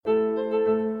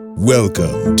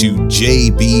Welcome to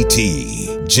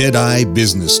JBT, Jedi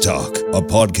Business Talk, a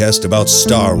podcast about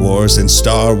Star Wars and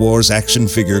Star Wars action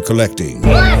figure collecting.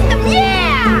 Awesome,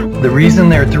 yeah! The reason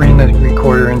they're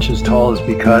 3¼ inches tall is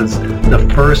because the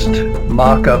first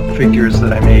mock-up figures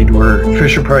that I made were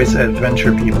Fisher-Price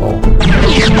Adventure People.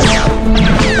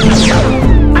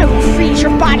 I will freeze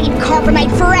your body in carbonite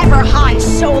forever, Han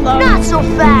Solo! Not so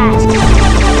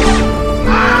fast!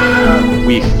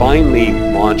 We finally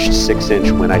launched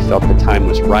 6-inch when I felt the time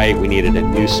was right. We needed a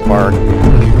new spark.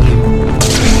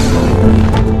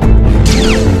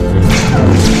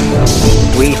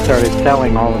 We started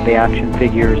selling all of the action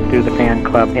figures through the fan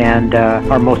club, and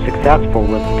our most successful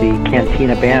was the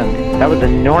Cantina Band. That was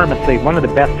enormously one of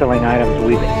the best-selling items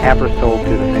we've ever sold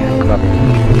through the fan club.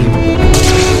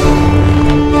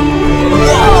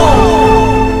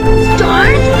 Whoa!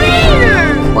 Darth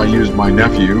Vader! I used my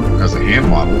nephew as a hand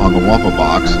model on the Wampa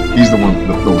box. He's the one with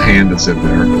the little hand that's in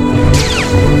there.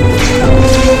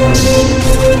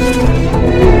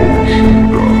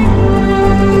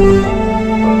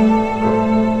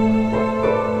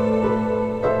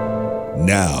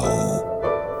 Now,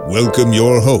 welcome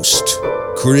your host,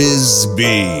 Chris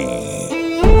B.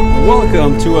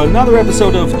 Welcome to another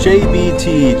episode of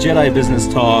JBT, Jedi Business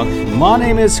Talk. My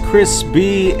name is Chris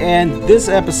B, and this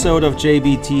episode of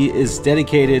JBT is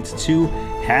dedicated to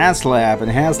HasLab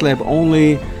and HasLab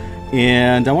only.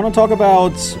 And I want to talk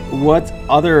about what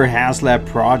other HasLab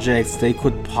projects they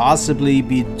could possibly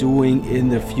be doing in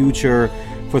the future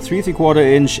for 3¾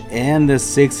 inch and the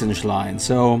 6-inch line.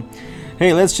 So,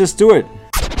 hey, let's just do it.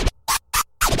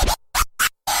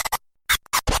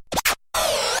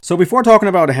 So before talking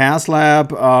about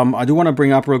HasLab, I do want to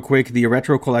bring up real quick the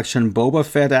Retro Collection Boba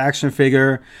Fett action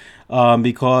figure,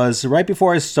 because right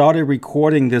before I started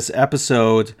recording this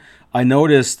episode, I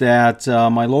noticed that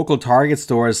my local Target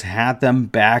stores had them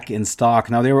back in stock.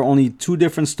 Now, there were only 2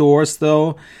 different stores,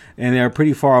 though, and they're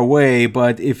pretty far away,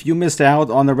 but if you missed out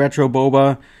on the Retro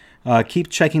Boba, keep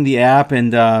checking the app,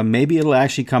 and maybe it'll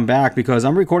actually come back, because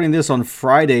I'm recording this on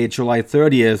Friday, July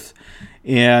 30th,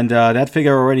 and that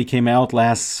figure already came out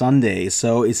last Sunday.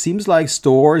 So it seems like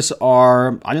stores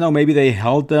are, I don't know, maybe they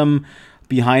held them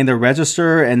behind the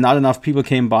register and not enough people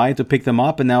came by to pick them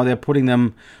up, and now they're putting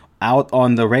them out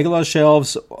on the regular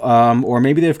shelves, or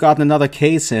maybe they've gotten another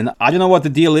case in. I don't know what the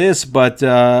deal is, but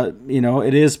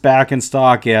it is back in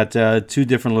stock at 2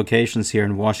 different locations here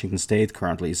in Washington State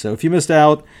currently. So if you missed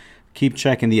out, keep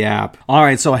checking the app. All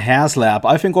right, so HasLab.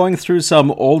 I've been going through some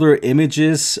older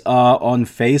images on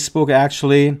Facebook,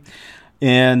 actually.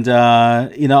 And,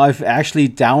 I've actually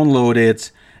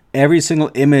downloaded every single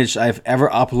image I've ever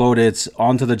uploaded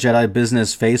onto the Jedi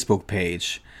Business Facebook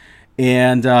page.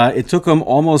 And it took them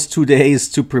almost 2 days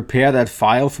to prepare that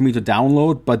file for me to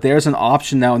download. But there's an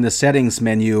option now in the settings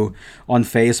menu on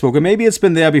Facebook. And maybe it's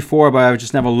been there before, but I've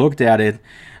just never looked at it.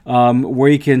 Where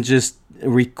you can just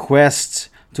request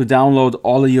to download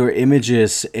all of your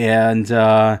images, and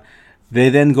they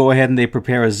then go ahead and they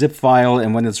prepare a zip file,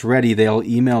 and when it's ready, they'll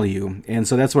email you. And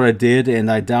so that's what I did,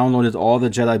 and I downloaded all the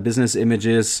Jedi Business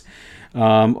images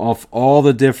of all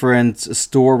the different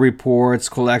store reports,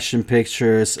 collection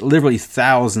pictures, literally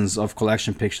thousands of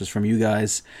collection pictures from you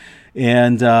guys,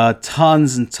 and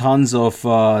tons and tons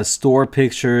of store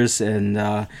pictures. And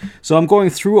so I'm going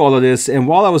through all of this, and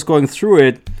while I was going through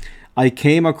it, I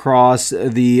came across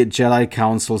the Jedi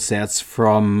Council sets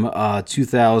from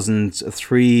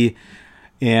 2003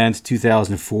 and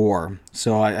 2004.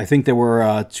 So I think there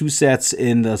were 2 sets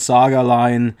in the Saga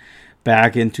line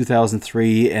back in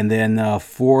 2003, and then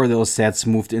 4 of those sets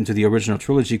moved into the original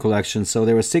trilogy collection. So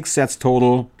there were 6 sets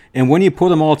total. And when you put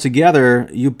them all together,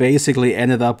 you basically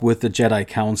ended up with the Jedi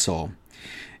Council.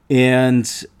 And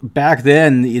back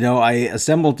then, I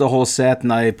assembled the whole set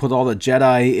and I put all the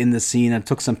Jedi in the scene and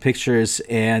took some pictures,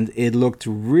 and it looked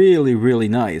really, really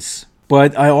nice.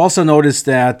 But I also noticed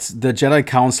that the Jedi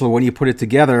Council, when you put it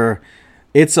together,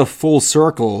 it's a full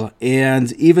circle.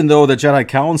 And even though the Jedi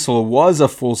Council was a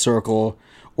full circle,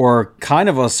 or kind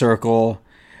of a circle,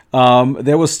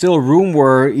 there was still room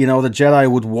where, the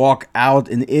Jedi would walk out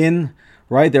and in,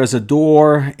 right? There's a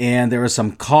door and there are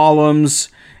some columns,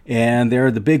 and there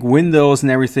are the big windows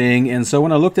and everything. And so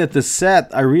when I looked at the set,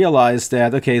 I realized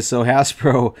that, okay, so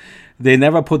Hasbro, they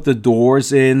never put the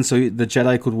doors in so the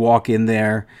Jedi could walk in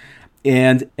there.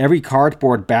 And every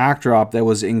cardboard backdrop that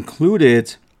was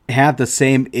included had the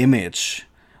same image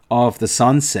of the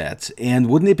sunset. And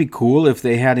wouldn't it be cool if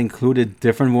they had included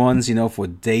different ones, for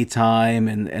daytime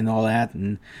and all that?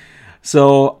 And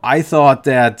so I thought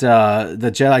that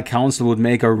the Jedi Council would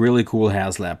make a really cool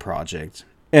HasLab project.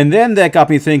 And then that got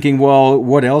me thinking, well,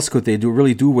 what else could they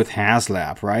really do with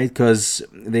HasLab, right? Because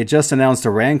they just announced a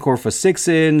Rancor for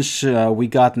 6-inch, we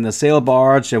got in the sail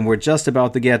barge, and we're just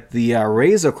about to get the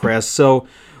Razor Crest. So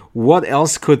what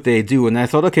else could they do? And I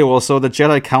thought, okay, well, so the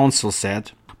Jedi Council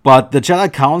set. But the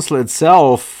Jedi Council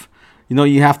itself,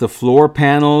 you have the floor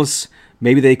panels.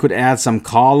 Maybe they could add some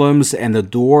columns and the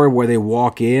door where they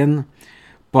walk in.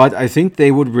 But I think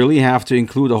they would really have to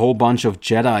include a whole bunch of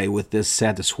Jedi with this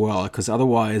set as well, because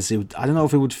otherwise, I don't know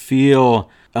if it would feel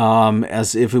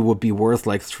as if it would be worth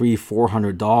like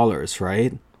 $300-400,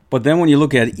 right? But then when you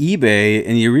look at eBay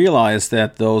and you realize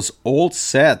that those old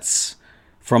sets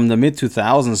from the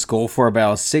mid-2000s go for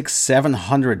about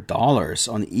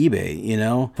 $600-700 on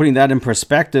eBay, putting that in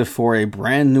perspective for a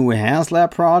brand new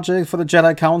HasLab project for the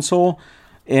Jedi Council,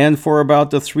 and for about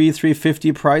the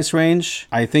 $350 price range,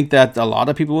 I think that a lot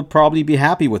of people would probably be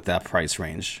happy with that price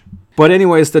range. But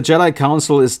anyways, the Jedi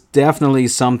Council is definitely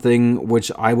something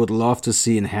which I would love to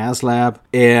see in HasLab,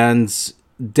 and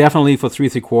definitely for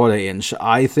 3/4 inch.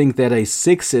 I think that a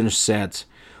 6-inch set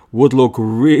would look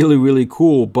really, really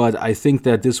cool, but I think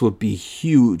that this would be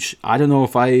huge. I don't know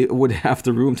if I would have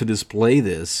the room to display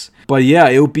this. But yeah,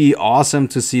 it would be awesome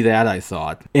to see that, I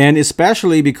thought. And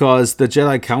especially because the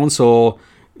Jedi Council,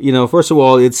 first of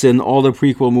all, it's in all the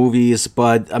prequel movies,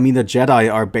 but the Jedi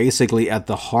are basically at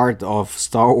the heart of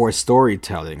Star Wars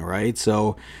storytelling, right?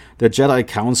 So the Jedi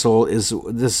Council this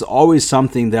is always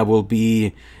something that will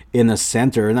be in the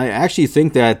center. And I actually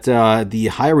think that the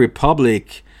High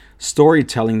Republic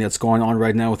storytelling that's going on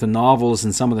right now with the novels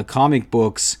and some of the comic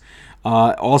books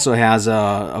also has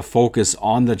a focus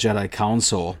on the Jedi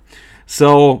Council.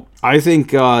 So I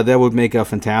think that would make a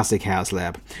fantastic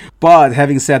HasLab. But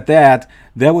having said that,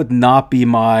 that would not be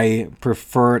my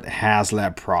preferred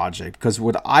HasLab project, because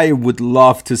what I would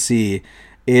love to see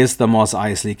is the Mos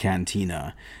Eisley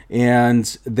Cantina.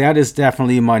 And that is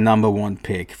definitely my number one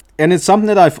pick. And it's something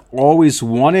that I've always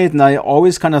wanted, and I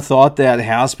always kind of thought that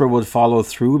Hasbro would follow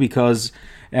through, because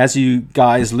as you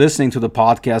guys listening to the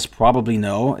podcast probably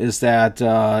know, is that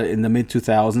in the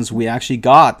mid-2000s we actually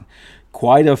got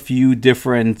quite a few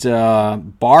different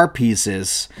bar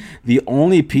pieces. The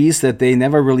only piece that they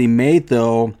never really made,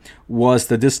 though, was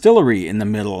the distillery in the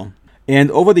middle.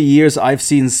 And over the years, I've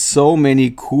seen so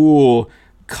many cool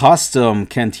custom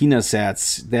cantina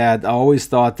sets that I always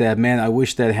thought that, man, I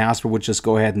wish that Hasbro would just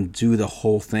go ahead and do the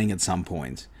whole thing at some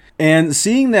point. And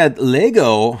seeing that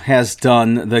Lego has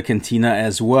done the cantina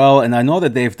as well, and I know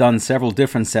that they've done several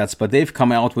different sets, but they've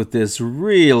come out with this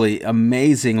really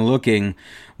amazing looking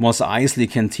Mos Eisley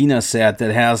Cantina set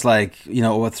that has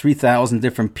over 3,000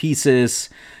 different pieces.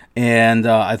 And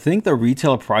I think the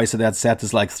retail price of that set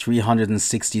is like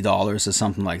 $360 or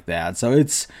something like that. So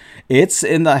it's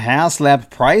in the HasLab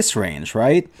price range,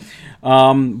 right?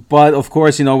 But of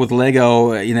course, with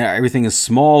Lego, everything is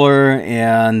smaller,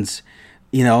 and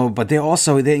but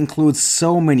they include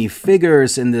so many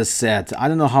figures in this set. I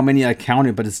don't know how many I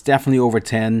counted, but it's definitely over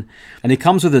 10. And it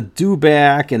comes with a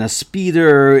dewback and a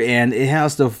speeder, and it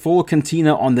has the full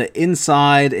cantina on the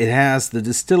inside. It has the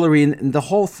distillery and the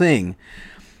whole thing.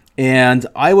 And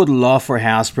I would love for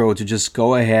Hasbro to just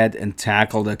go ahead and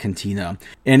tackle the cantina.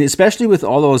 And especially with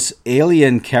all those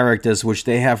alien characters which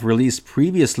they have released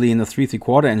previously in the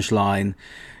 3/4 inch line,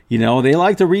 they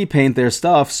like to repaint their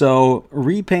stuff, so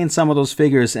repaint some of those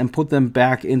figures and put them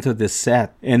back into this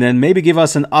set. And then maybe give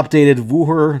us an updated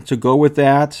Wooher to go with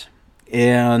that.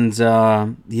 And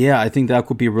I think that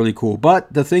could be really cool.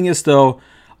 But the thing is, though,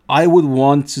 I would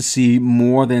want to see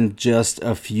more than just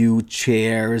a few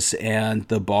chairs and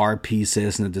the bar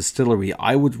pieces and the distillery.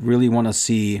 I would really want to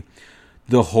see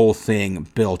the whole thing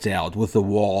built out with the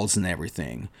walls and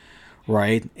everything,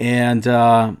 right? And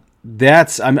I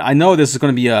know this is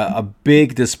going to be a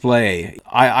big display.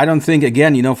 I don't think,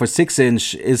 again, for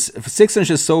 6-inch is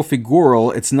so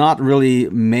figural, it's not really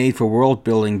made for world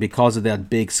building because of that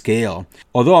big scale.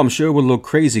 Although I'm sure it would look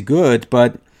crazy good,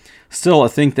 but still, I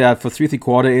think that for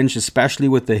 3/4 inch, especially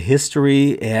with the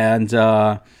history and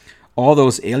all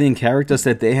those alien characters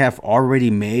that they have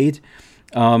already made,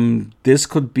 this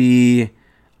could be,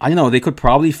 they could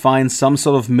probably find some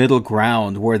sort of middle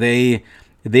ground where they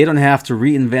don't have to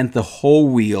reinvent the whole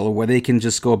wheel, where they can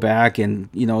just go back and,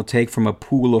 take from a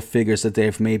pool of figures that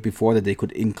they've made before that they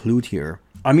could include here.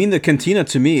 The cantina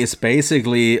to me is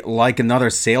basically like another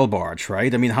sail barge,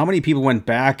 right? How many people went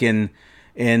back and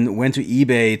went to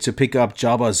eBay to pick up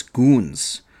Jabba's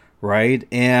goons, right?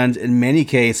 And in many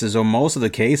cases, or most of the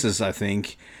cases, I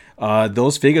think,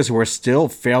 those figures were still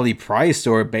fairly priced,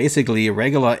 or basically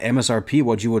regular MSRP,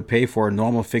 what you would pay for a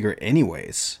normal figure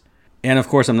anyways. And of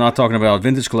course, I'm not talking about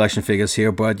vintage collection figures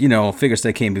here, but, figures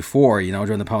that came before,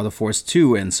 during the Power of the Force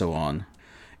 2 and so on.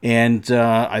 And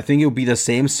I think it will be the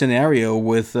same scenario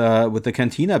with the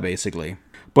Cantina, basically.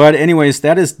 But anyways,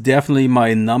 that is definitely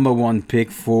my number one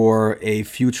pick for a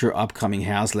future upcoming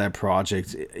HasLab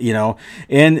project,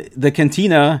 And the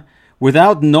Cantina,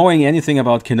 without knowing anything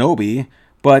about Kenobi,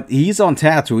 but he's on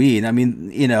Tatooine. I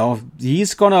mean,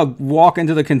 he's going to walk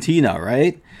into the Cantina,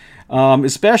 right?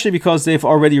 Especially because they've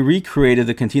already recreated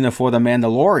the Cantina for the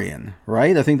Mandalorian,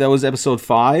 right? I think that was episode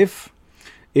 5.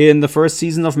 In the first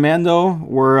season of Mando,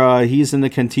 where he's in the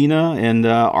Cantina and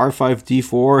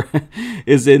R5-D4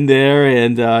 is in there,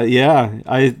 and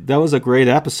that was a great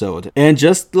episode. And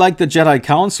just like the Jedi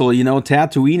Council,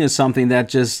 Tatooine is something that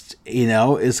just,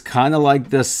 is kind of like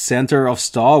the center of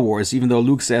Star Wars, even though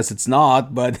Luke says it's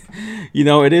not, but,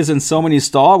 it is in so many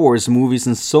Star Wars movies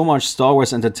and so much Star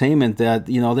Wars entertainment that,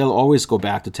 they'll always go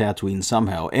back to Tatooine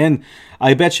somehow. And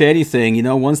I bet you anything,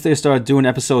 once they start doing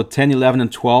episode 10, 11,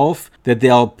 and 12, that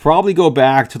they'll probably go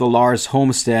back to the Lars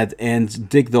homestead and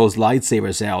dig those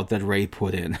lightsabers out that Rey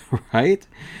put in, right?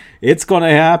 It's going to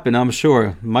happen, I'm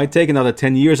sure. Might take another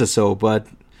 10 years or so, but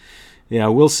yeah,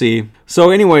 we'll see. So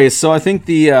anyways, I think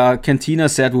the Cantina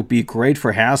set would be great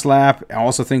for HasLab. I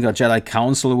also think the Jedi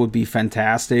Council would be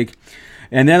fantastic.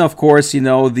 And then, of course,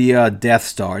 the Death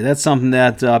Star. That's something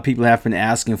that people have been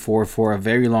asking for a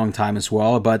very long time as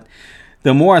well, but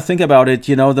the more I think about it,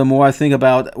 the more I think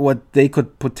about what they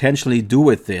could potentially do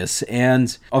with this.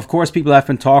 And of course, people have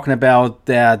been talking about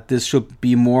that this should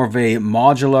be more of a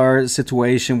modular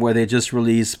situation where they just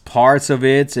release parts of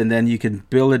it and then you can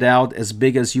build it out as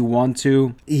big as you want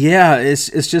to. Yeah, it's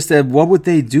just that what would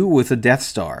they do with the Death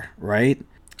Star, right?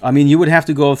 I mean, you would have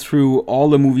to go through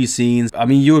all the movie scenes. I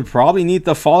mean, you would probably need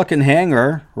the Falcon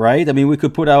hangar, right? I mean, we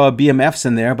could put our BMFs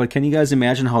in there, but can you guys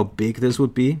imagine how big this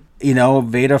would be?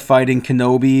 Vader fighting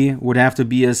Kenobi would have to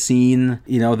be a scene.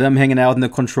 Them hanging out in the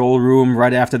control room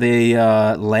right after they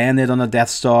landed on the Death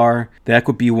Star. That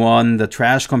could be one. The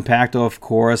trash compactor, of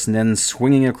course, and then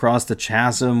swinging across the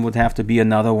chasm would have to be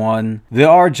another one. There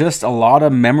are just a lot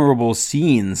of memorable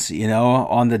scenes,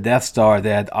 on the Death Star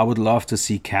that I would love to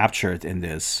see captured in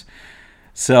this.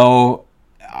 So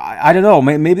I don't know.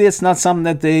 Maybe it's not something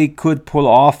that they could pull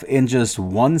off in just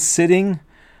one sitting.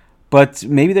 But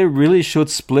maybe they really should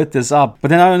split this up. But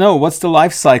then I don't know, what's the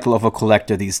life cycle of a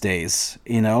collector these days?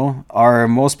 Are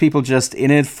most people just in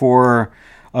it for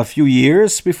a few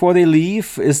years before they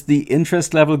leave? Is the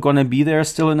interest level going to be there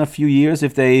still in a few years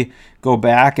if they go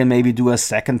back and maybe do a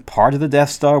second part of the Death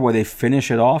Star where they finish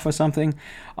it off or something?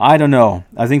 I don't know.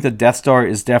 I think the Death Star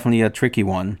is definitely a tricky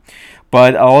one.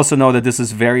 But I also know that this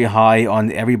is very high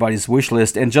on everybody's wish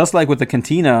list. And just like with the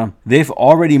Cantina, they've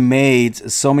already made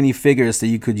so many figures that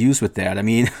you could use with that. I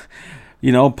mean,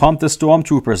 pump the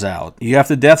Stormtroopers out. You have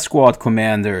the Death Squad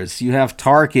commanders. You have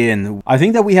Tarkin. I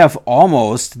think that we have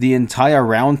almost the entire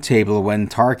round table when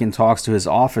Tarkin talks to his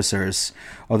officers.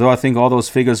 Although I think all those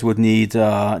figures would need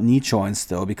knee joints,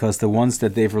 though, because the ones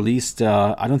that they've released,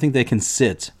 I don't think they can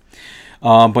sit.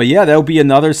 But yeah, that would be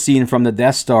another scene from the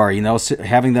Death Star,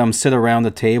 having them sit around the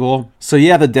table. So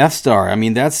yeah, the Death Star, I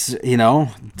mean, that's,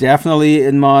 definitely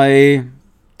in my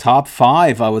top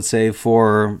 5, I would say,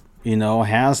 for,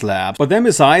 HasLab. But then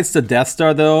besides the Death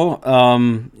Star, though,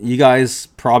 you guys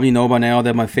probably know by now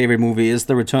that my favorite movie is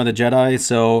The Return of the Jedi.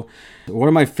 So one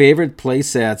of my favorite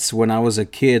playsets when I was a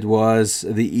kid was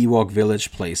the Ewok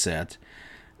Village playset.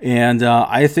 And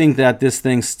I think that this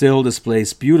thing still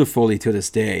displays beautifully to this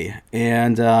day.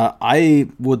 And I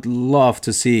would love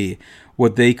to see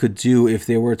what they could do if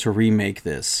they were to remake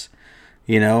this.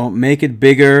 Make it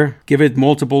bigger, give it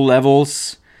multiple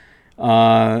levels,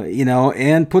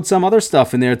 and put some other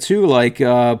stuff in there too. Like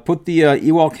put the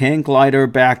Ewok hang glider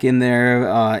back in there,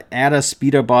 add a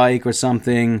speeder bike or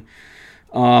something.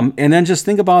 And then just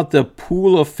think about the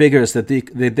pool of figures that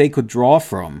they could draw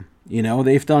from.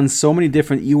 They've done so many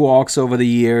different Ewoks over the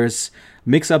years.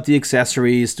 Mix up the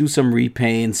accessories, do some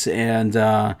repaints,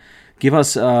 and give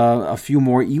us a few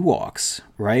more Ewoks,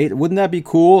 right? Wouldn't that be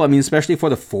cool? I mean, especially for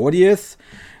the 40th.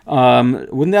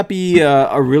 Wouldn't that be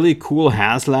a really cool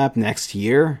HasLab next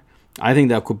year? I think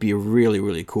that could be really,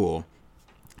 really cool.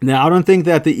 Now, I don't think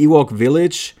that the Ewok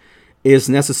Village is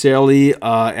necessarily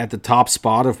at the top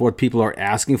spot of what people are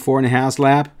asking for in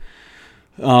HasLab.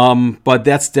 But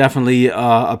that's definitely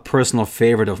a personal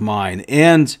favorite of mine.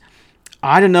 And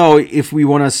I don't know if we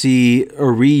want to see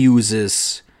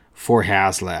reuses for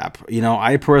HasLab.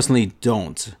 I personally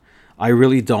don't. I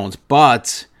really don't.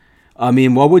 But, I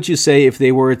mean, what would you say if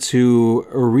they were to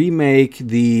remake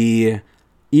the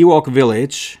Ewok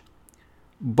Village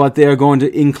but they are going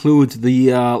to include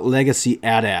the Legacy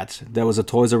AT-AT. That was a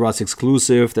Toys R Us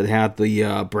exclusive that had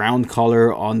the brown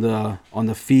color on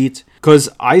the feet. Because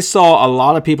I saw a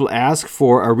lot of people ask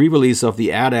for a re-release of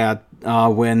the AT-AT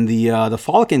when the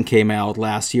Falcon came out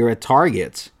last year at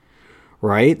Target,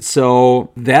 right?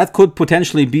 So that could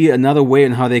potentially be another way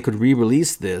on how they could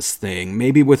re-release this thing,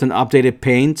 maybe with an updated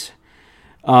paint.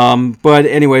 But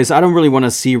anyways, I don't really want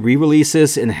to see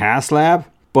re-releases in HasLab.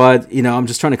 But, I'm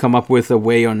just trying to come up with a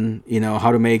way on,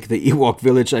 how to make the Ewok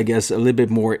Village, I guess, a little bit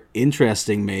more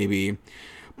interesting, maybe.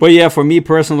 But yeah, for me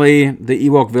personally, the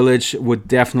Ewok Village would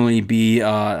definitely be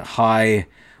high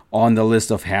on the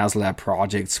list of HasLab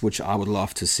projects, which I would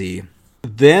love to see.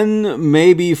 Then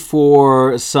maybe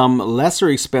for some lesser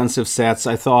expensive sets,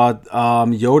 I thought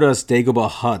Yoda's Dagobah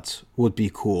Hut would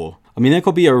be cool. I mean, that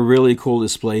could be a really cool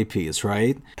display piece,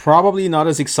 right? Probably not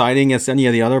as exciting as any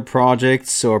of the other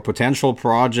projects or potential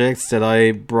projects that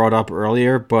I brought up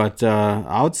earlier, but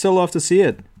I would still love to see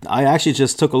it. I actually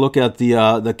just took a look at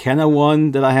the Kenna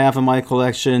one that I have in my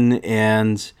collection,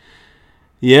 and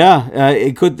yeah,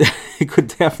 it could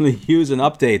definitely use an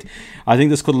update. I think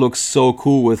this could look so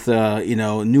cool with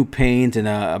new paint and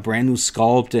a brand new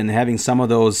sculpt, and having some of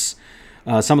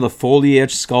the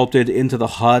foliage sculpted into the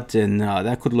hut, and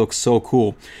that could look so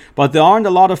cool. But there aren't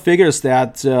a lot of figures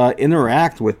that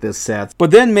interact with this set. But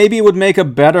then maybe it would make a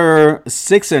better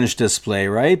 6-inch display,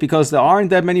 right? Because there aren't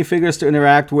that many figures to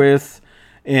interact with,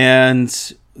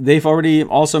 and they've already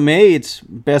also made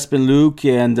Bespin Luke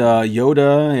and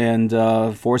Yoda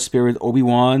and Force Spirit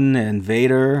Obi-Wan and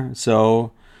Vader.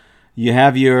 So you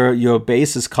have your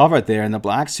bases covered there in the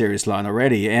Black Series line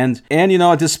already. And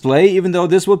a display, even though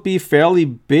this would be fairly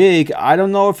big, I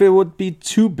don't know if it would be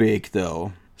too big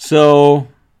though. So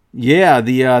yeah,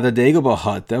 the Dagobah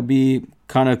Hut, that'd be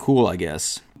kind of cool, I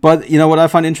guess. But what I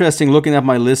find interesting looking at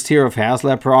my list here of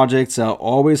HasLab projects, I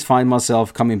always find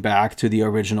myself coming back to the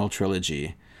original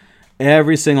trilogy.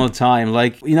 Every single time.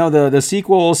 Like, the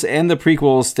sequels and the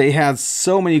prequels, they had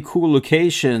so many cool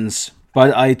locations.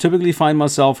 But I typically find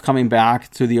myself coming back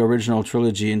to the original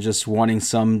trilogy and just wanting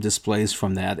some displays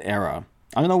from that era.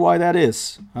 I don't know why that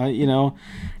is.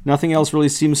 Nothing else really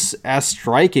seems as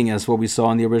striking as what we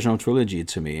saw in the original trilogy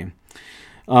to me.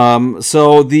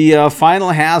 So the final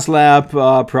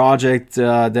HasLab project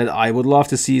that I would love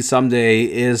to see someday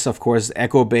is, of course,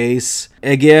 Echo Base.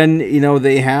 Again,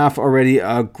 they have already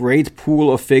a great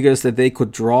pool of figures that they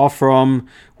could draw from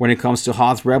when it comes to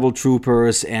Hoth Rebel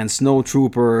Troopers and Snow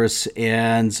Troopers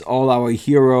and all our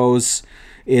heroes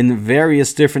in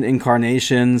various different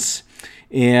incarnations.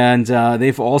 And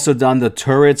they've also done the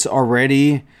turrets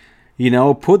already.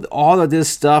 Put all of this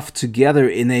stuff together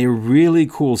in a really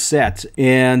cool set.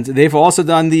 And they've also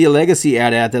done the Legacy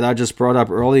AT-AT that I just brought up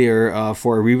earlier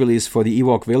for a re-release for the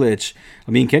Ewok Village.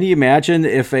 I mean, can you imagine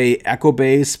if a Echo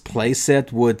Base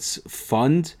playset would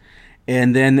fund,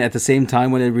 and then at the same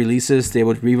time when it releases, they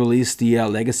would re-release the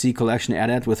Legacy Collection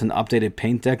AT-AT with an updated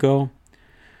paint deco?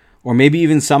 Or maybe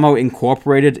even somehow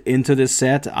incorporated into this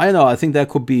set. I don't know, I think that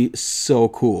could be so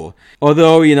cool.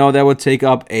 Although, that would take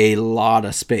up a lot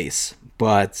of space.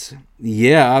 But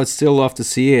yeah, I would still love to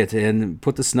see it and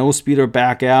put the Snowspeeder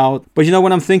back out. But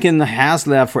when I'm thinking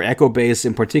HasLab for Echo Base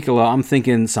in particular, I'm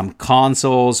thinking some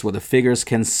consoles where the figures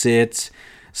can sit,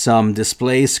 some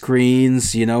display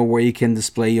screens, where you can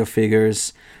display your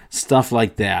figures, stuff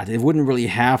like that. It wouldn't really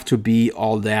have to be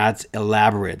all that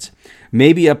elaborate.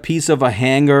 Maybe a piece of a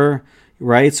hangar,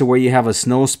 right? So where you have a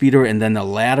Snowspeeder and then a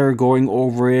ladder going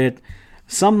over it.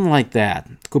 Something like that.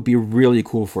 Could be really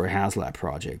cool for a HasLab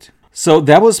project. So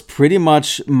that was pretty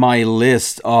much my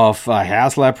list of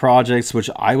HasLab projects, which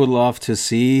I would love to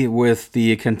see, with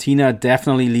the Cantina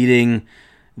definitely leading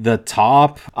the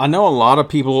top. I know a lot of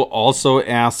people also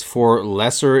asked for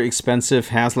lesser expensive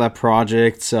HasLab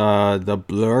projects. The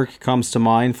Blurk comes to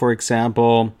mind, for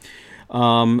example.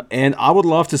 And I would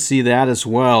love to see that as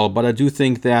well, but I do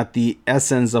think that the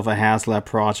essence of a HasLab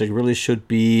project really should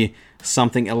be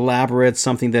something elaborate,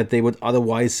 something that they would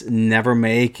otherwise never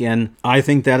make. And I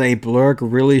think that a Blurk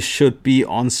really should be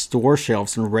on store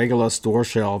shelves and regular store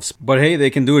shelves. But hey, they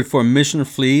can do it for Mission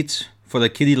Fleet, for the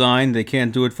kiddie line. They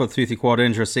can't do it for 3/4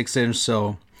 inch or 6 inch,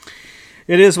 so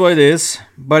it is what it is.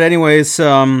 But anyways,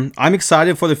 I'm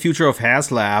excited for the future of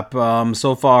HasLab.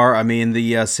 So far, I mean,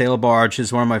 the sail barge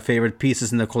is one of my favorite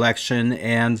pieces in the collection,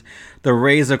 and the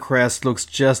Razor Crest looks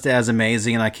just as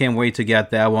amazing, and I can't wait to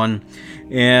get that one.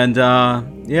 And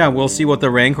yeah, we'll see what the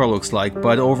Rancor looks like.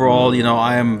 But overall,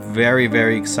 I am very,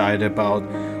 very excited about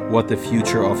what the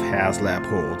future of HasLab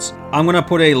holds. I'm going to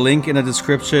put a link in the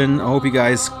description. I hope you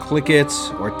guys click it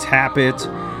or tap it.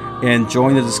 and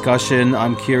join the discussion.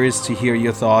 I'm curious to hear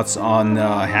your thoughts on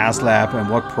HasLab and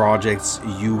what projects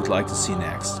you would like to see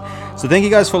next. So thank you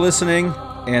guys for listening,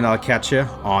 and I'll catch you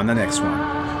on the next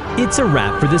one. It's a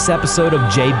wrap for this episode of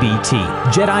JBT.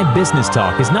 Jedi Business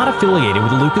Talk is not affiliated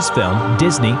with Lucasfilm,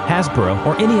 Disney, Hasbro,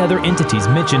 or any other entities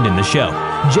mentioned in the show.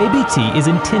 JBT is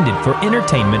intended for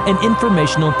entertainment and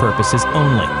informational purposes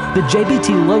only. The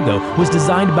JBT logo was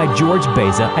designed by George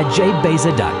Beza at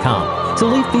jbeza.com. To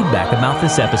leave feedback about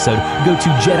this episode, go to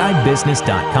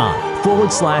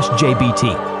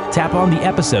jedibusiness.com/JBT. Tap on the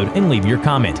episode and leave your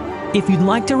comment. If you'd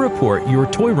like to report your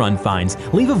toy run finds,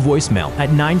 leave a voicemail at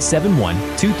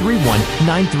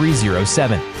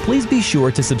 971-231-9307. Please be sure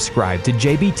to subscribe to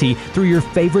JBT through your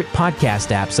favorite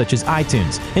podcast app such as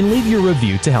iTunes and leave your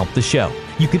review to help the show.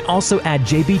 You can also add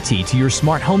JBT to your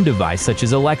smart home device such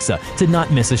as Alexa to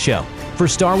not miss a show. For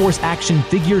Star Wars action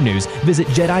figure news, visit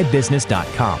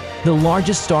JediBusiness.com, the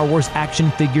largest Star Wars action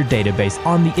figure database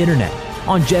on the internet.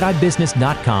 On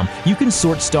JediBusiness.com, you can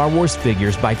sort Star Wars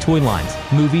figures by toy lines,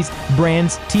 movies,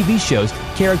 brands, TV shows,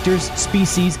 characters,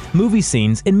 species, movie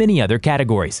scenes, and many other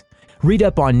categories. Read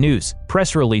up on news,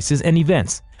 press releases, and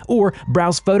events, or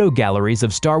browse photo galleries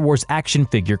of Star Wars action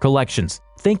figure collections.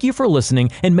 Thank you for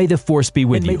listening, and may the Force be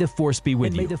with you. May the Force be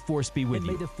with you. May the Force be with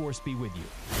you. May the Force be with you.